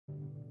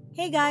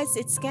Hey guys,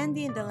 it's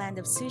Candy in the Land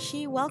of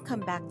Sushi.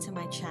 Welcome back to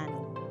my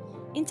channel.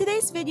 In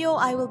today's video,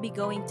 I will be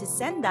going to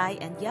Sendai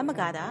and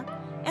Yamagata,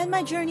 and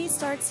my journey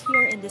starts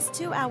here in this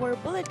 2-hour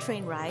bullet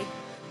train ride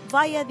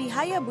via the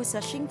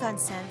Hayabusa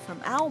Shinkansen from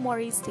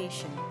Aomori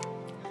Station.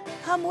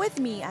 Come with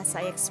me as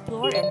I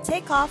explore and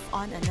take off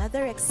on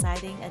another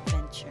exciting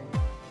adventure.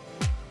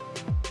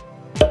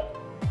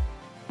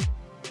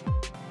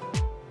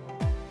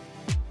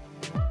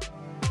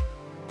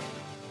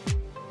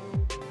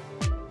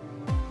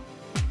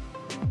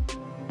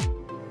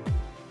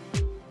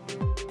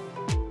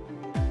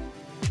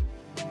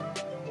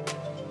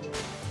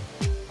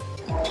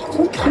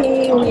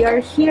 Okay, we are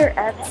here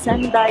at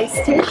Sendai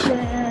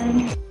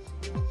Station.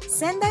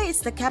 Sendai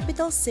is the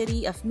capital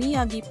city of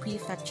Miyagi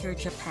Prefecture,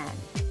 Japan.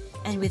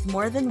 And with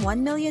more than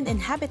 1 million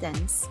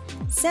inhabitants,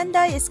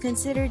 Sendai is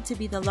considered to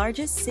be the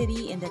largest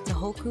city in the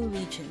Tohoku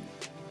region.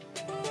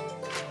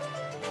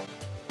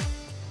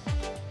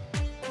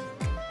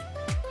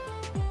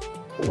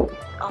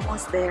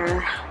 Almost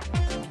there.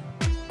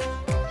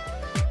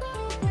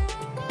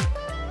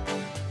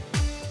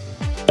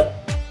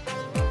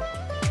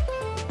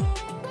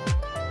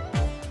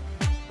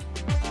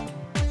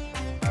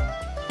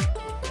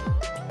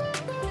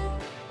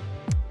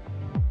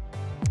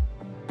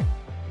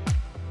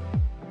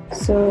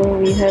 So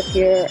we have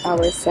here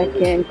our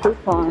second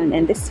coupon,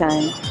 and this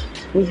time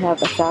we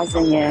have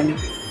 1,000 yen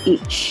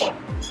each.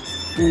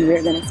 And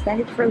we're gonna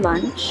spend it for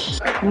lunch.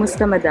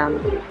 Kumusta,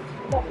 madam?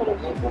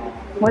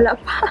 Wala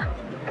pa.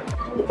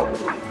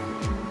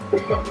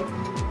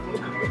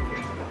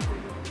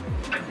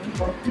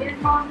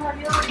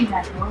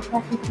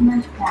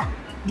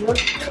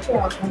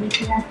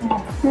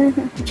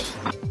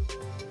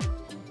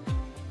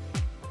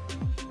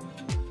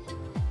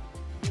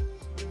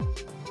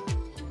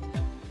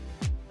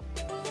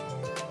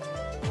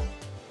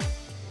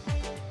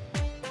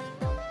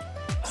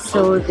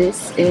 So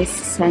this is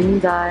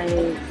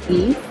Sendai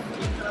beef,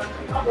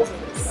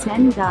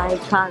 Sendai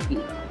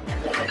kagi.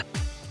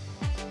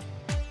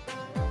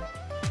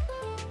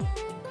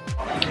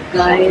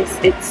 Guys,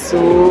 it's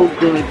so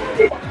good.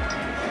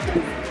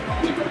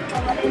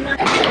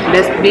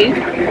 Best beef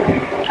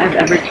I've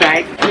ever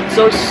tried. It's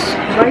so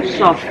very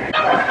soft.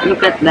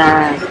 Look at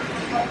that.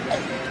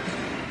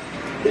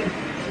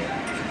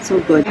 So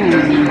good.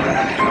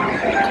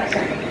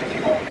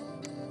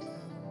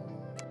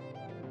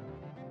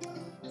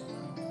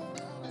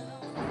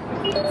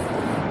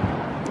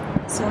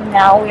 So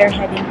now we're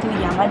heading to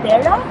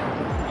Yamadera.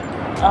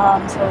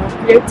 So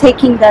we're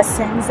taking the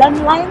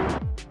Senzan line.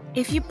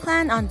 If you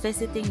plan on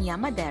visiting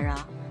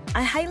Yamadera,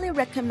 I highly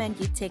recommend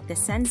you take the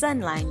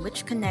Senzan line,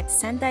 which connects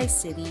Sendai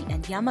City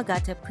and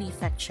Yamagata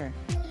Prefecture.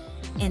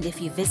 And if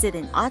you visit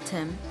in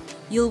autumn,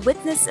 you'll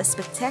witness a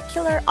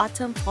spectacular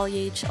autumn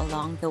foliage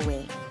along the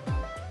way.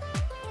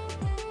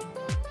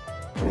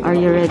 Are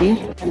you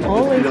ready? I'm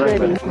always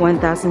ready.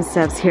 1,000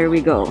 steps, here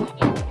we go.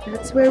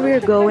 That's where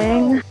we're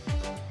going.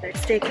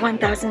 Let's take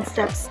 1,000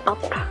 steps up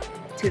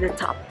to the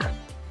top.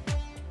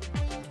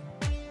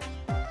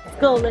 Let's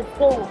go, let's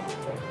go.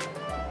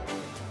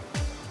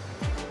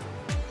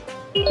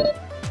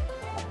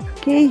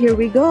 Okay, here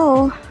we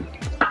go.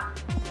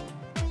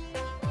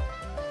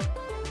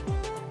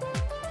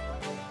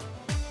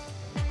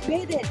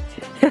 Made it.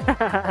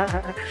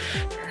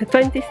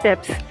 20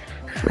 steps.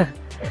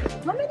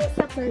 How many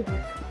steps are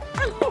these?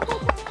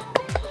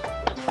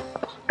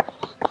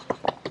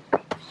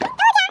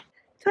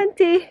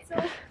 20. So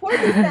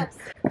 40 steps.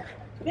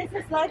 This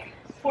is like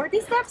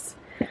 40 steps.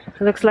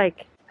 Looks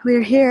like.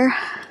 We're here,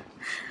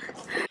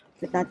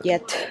 but not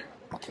yet.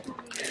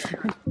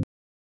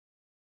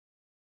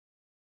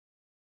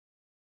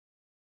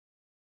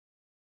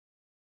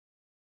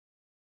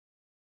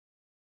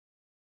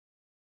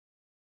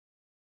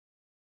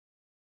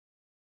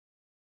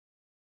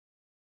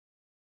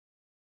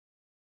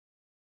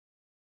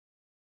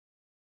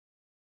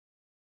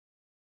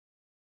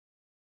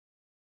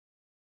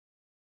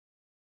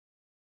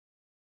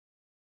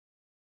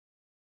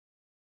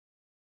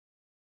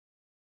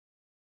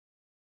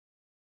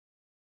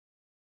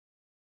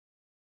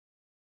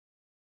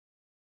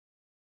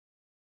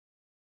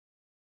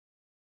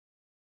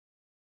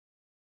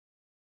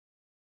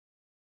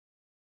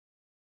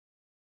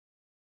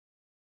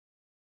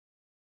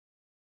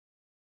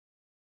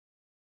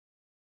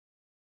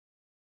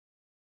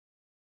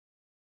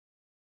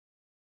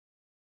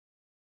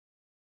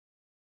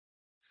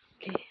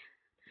 Okay,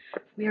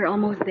 we are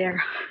almost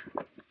there.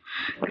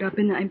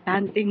 Grabe na, I'm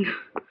panting.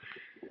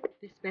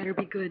 This better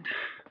be good.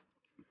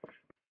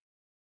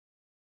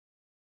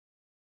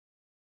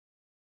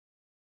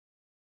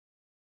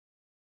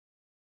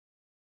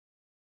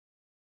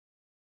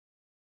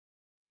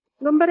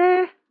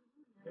 Gambare.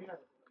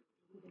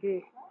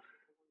 Okay.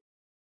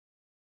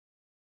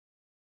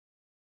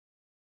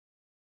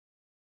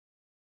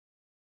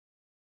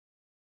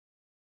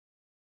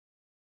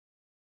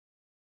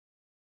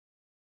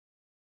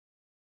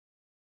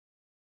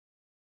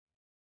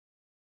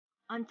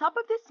 On top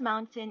of this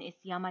mountain is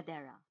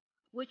Yamadera,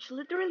 which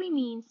literally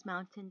means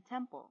mountain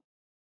temple.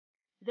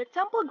 The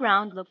temple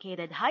ground,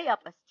 located high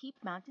up a steep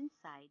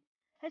mountainside,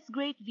 has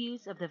great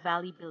views of the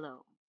valley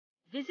below.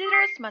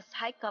 Visitors must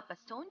hike up a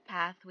stone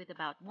path with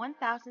about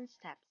 1,000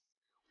 steps,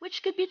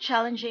 which could be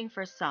challenging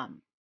for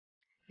some.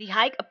 The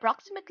hike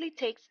approximately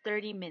takes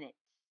 30 minutes.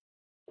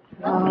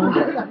 Wow.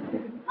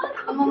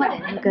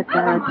 Look at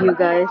that, you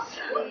guys.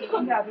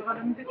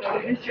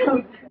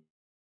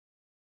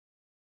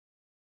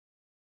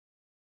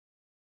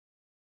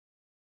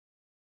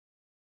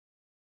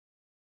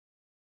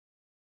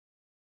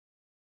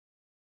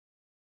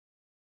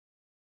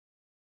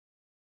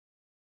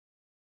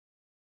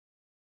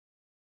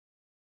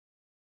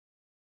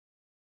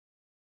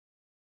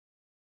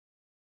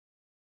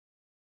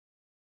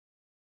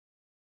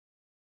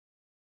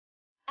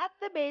 At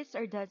the base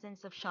are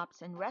dozens of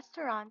shops and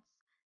restaurants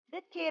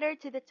that cater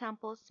to the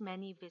temple's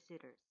many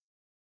visitors.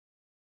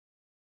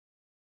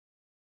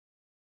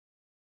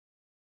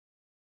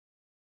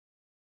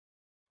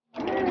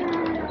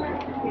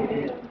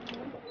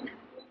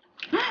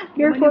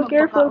 Careful,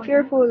 careful,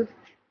 careful.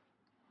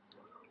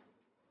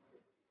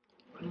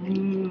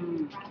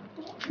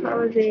 How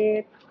was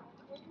it?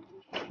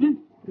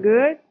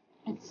 Good?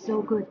 It's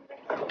so good.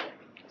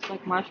 It's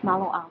like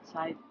marshmallow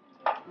outside,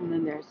 and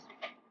then there's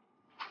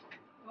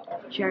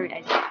cherry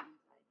ice cream.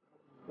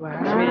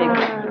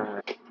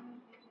 Wow.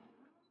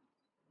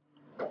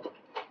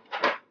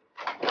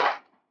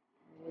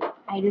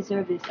 I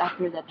deserve this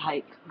after that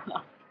hike.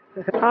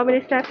 How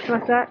many steps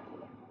was that?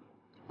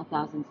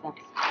 1,000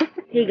 steps.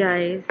 Hey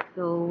guys,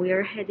 so we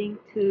are heading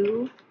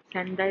to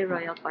Sendai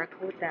Royal Park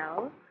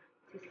Hotel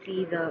to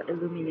see the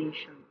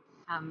illuminations.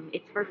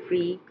 It's for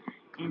free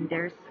and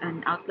there's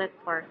an outlet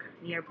park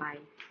nearby.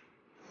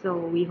 So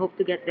we hope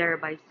to get there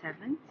by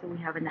 7, so we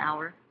have an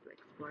hour to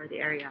explore the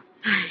area.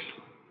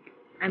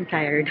 I'm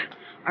tired.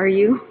 Are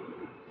you?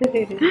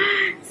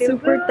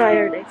 Super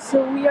tired.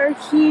 So we are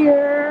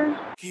here.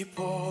 Keep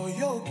all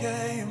your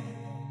game,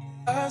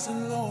 highs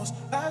and lows,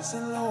 highs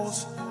and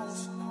lows.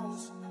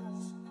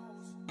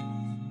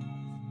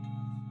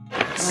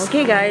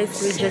 Okay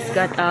guys, we just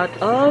got out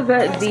of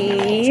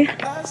the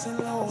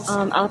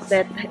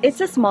outlet. It's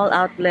a small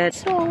outlet.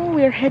 So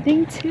we're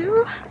heading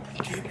to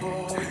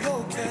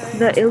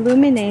the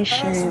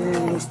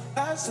illumination.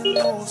 Highs and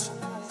lows.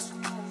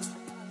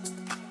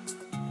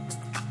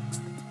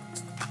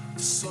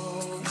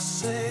 So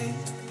say,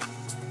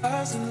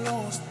 highs and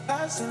lows,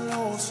 highs and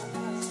lows.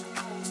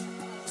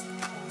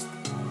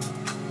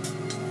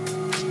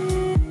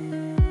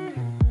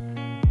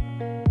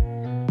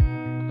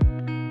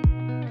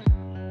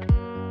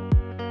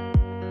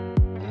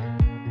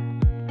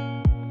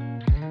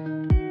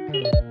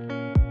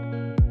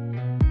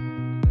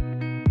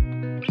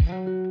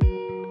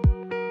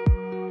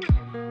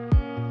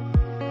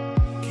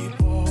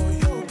 Keep all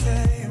your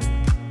game,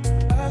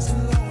 highs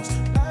and lows,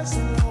 highs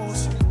and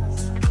lows.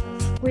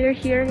 We're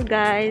here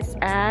guys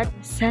at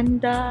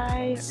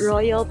Sendai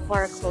Royal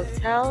Park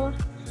Hotel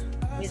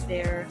with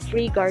their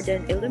free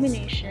garden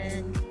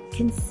illumination. You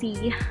can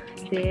see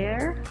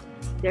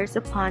there's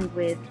a pond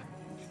with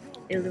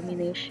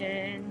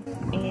illumination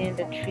and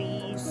the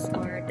trees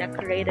are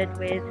decorated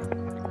with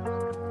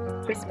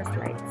Christmas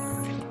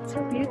lights.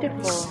 So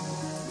beautiful.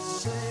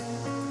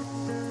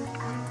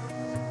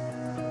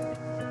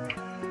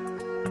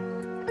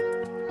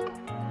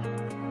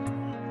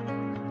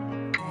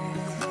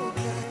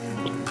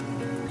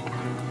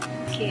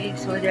 Okay,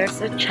 so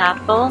there's a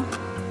chapel.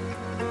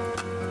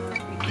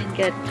 You can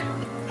get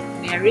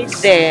married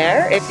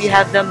there if you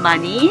have the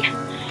money.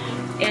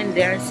 And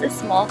there's a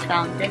small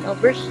fountain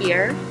over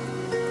here.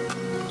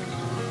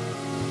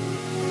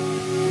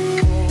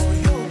 All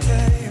your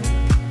game,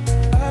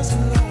 highs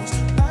and lows,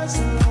 highs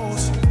and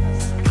lows.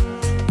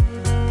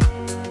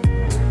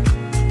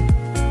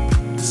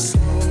 So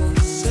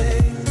say,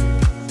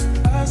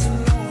 highs and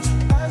lows,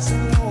 highs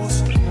and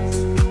lows.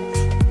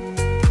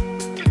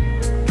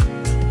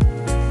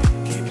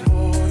 Keep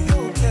all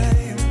your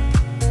game,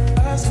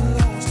 highs and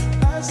lows,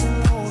 highs and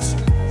lows.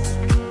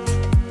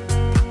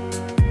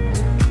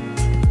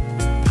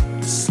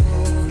 So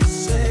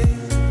say,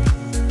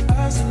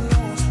 highs and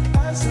lows,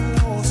 highs and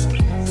lows.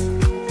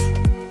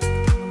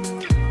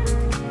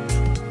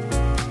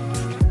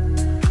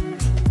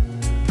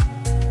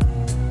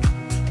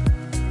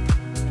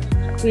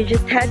 We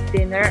just had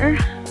dinner.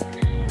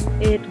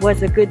 It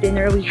was a good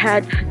dinner. We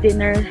had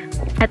dinner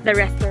at the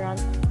restaurant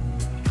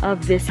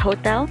of this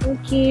hotel.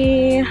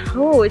 Okay.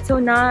 Oh, it's so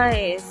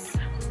nice.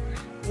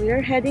 We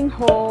are heading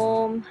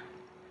home.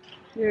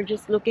 We're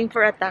just looking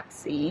for a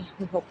taxi.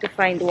 We hope to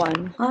find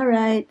one.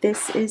 Alright,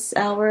 this is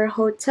our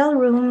hotel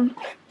room.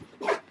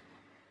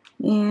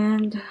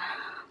 And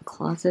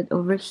closet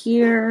over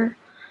here.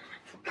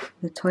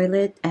 The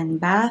toilet and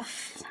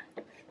bath.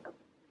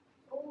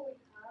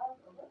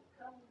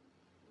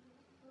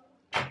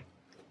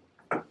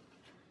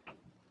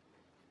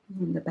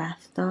 And the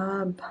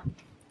bathtub.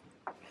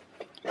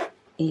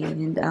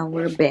 And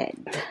our bed.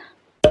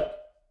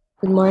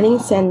 Good morning,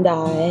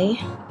 Sendai.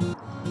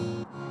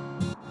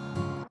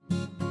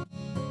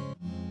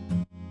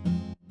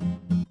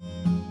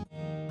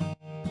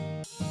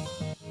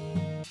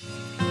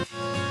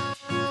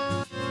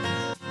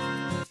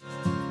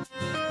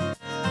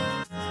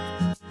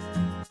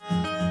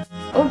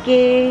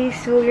 Okay,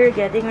 so we're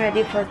getting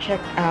ready for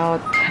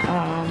checkout.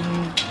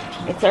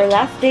 It's our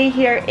last day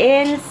here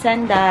in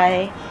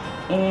Sendai,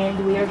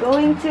 and we are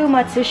going to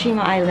Matsushima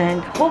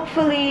Island.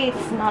 Hopefully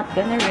it's not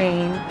gonna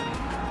rain.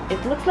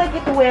 It looks like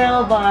it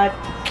will, but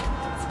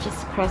let's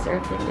just cross our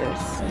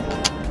fingers.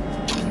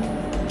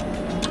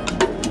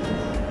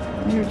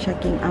 We're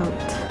checking out.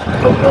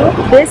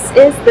 This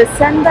is the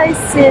Sendai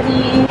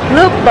City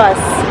Loop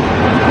Bus.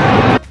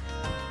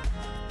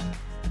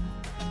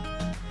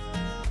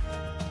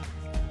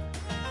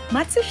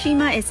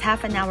 Matsushima is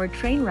half an hour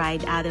train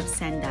ride out of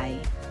Sendai.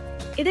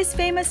 It is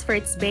famous for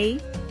its bay,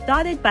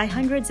 dotted by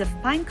hundreds of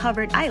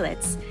pine-covered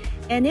islets,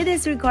 and it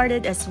is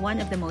regarded as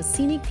one of the most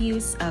scenic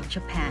views of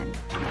Japan.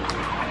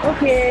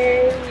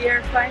 Okay, we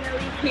are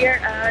finally here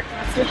at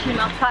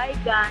Matsushima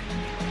Kaigan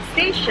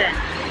Station,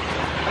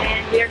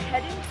 and we are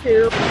heading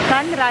to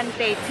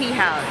Kanrante Tea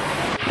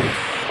House.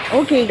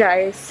 Okay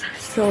guys,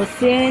 so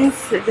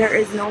since there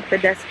is no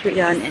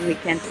pedestrian and we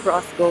can't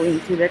cross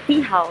going to the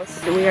tea house,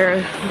 we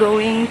are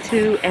going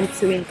to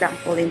Ensuin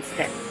Temple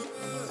instead.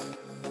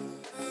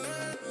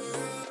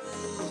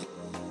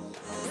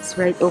 It's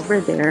right over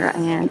there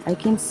and I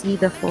can see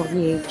the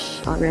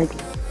foliage already.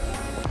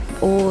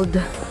 Old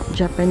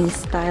Japanese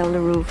style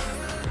roof.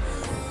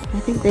 I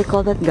think they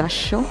call that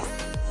xoxo.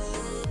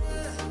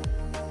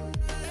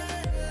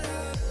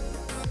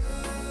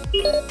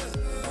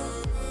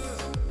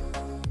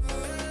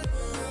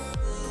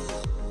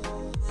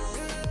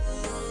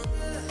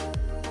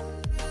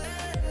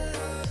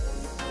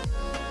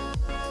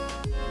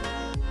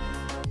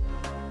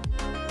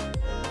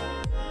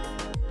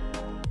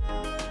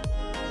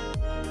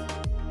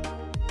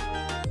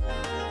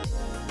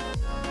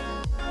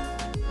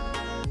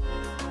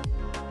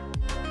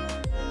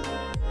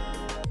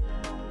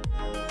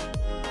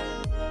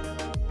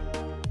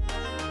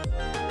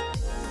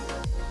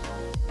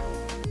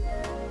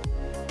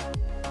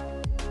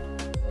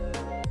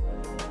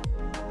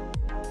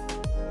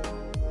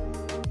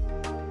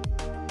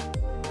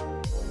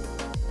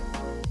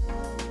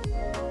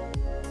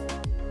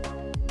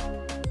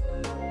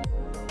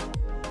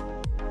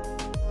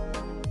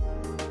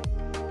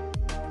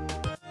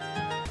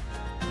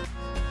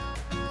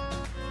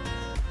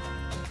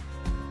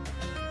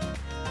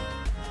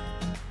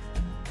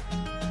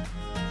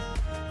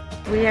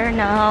 We are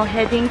now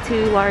heading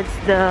towards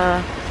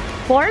the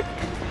port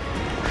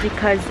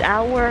because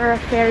our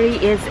ferry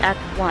is at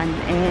 1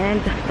 and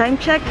time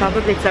check,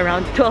 probably it's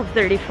around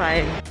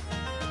 12:35.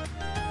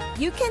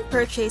 You can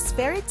purchase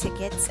ferry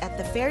tickets at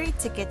the ferry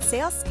ticket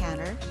sales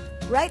scanner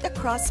right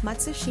across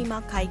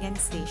Matsushima Kaigan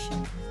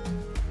Station.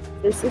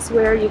 This is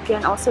where you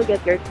can also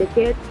get your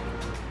ticket.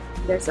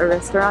 There's a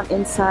restaurant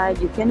inside,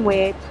 you can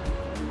wait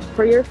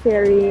for your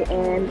ferry,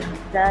 and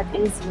that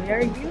is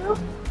where you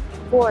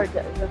board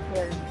the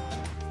ferry.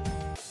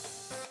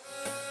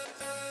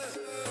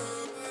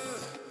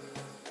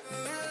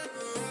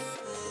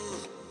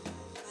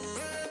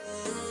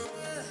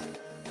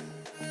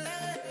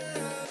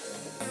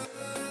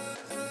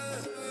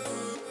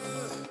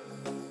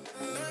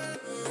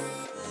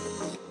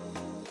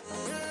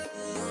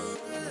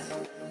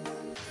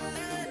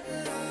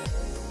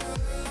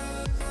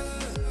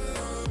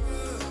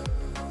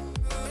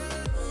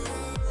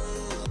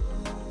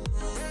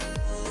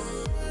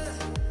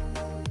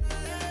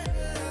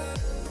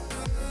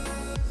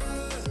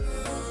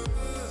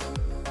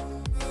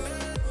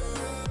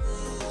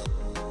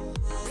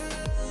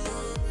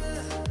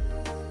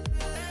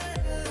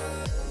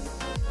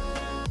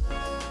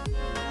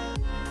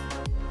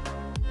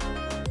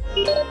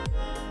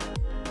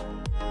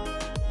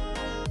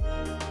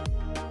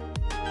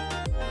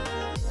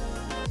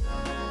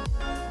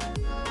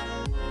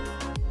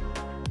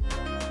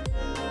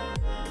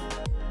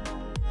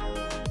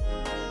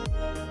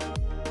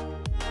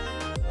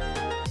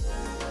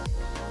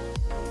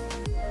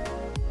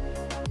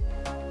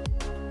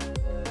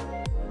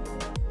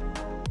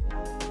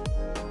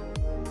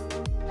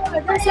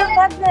 There's a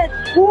magnet!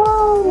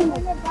 Whoa!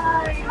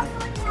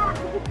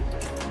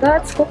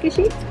 That's cookie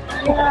sheet?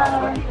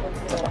 Yeah.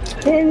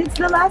 And it's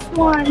the last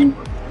one.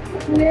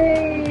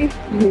 Yay!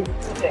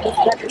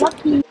 Got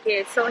lucky.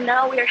 Okay, so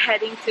now we are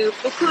heading to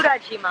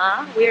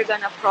Fukurajima. We're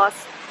gonna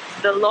cross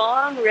the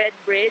long red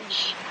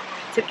bridge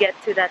to get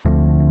to that.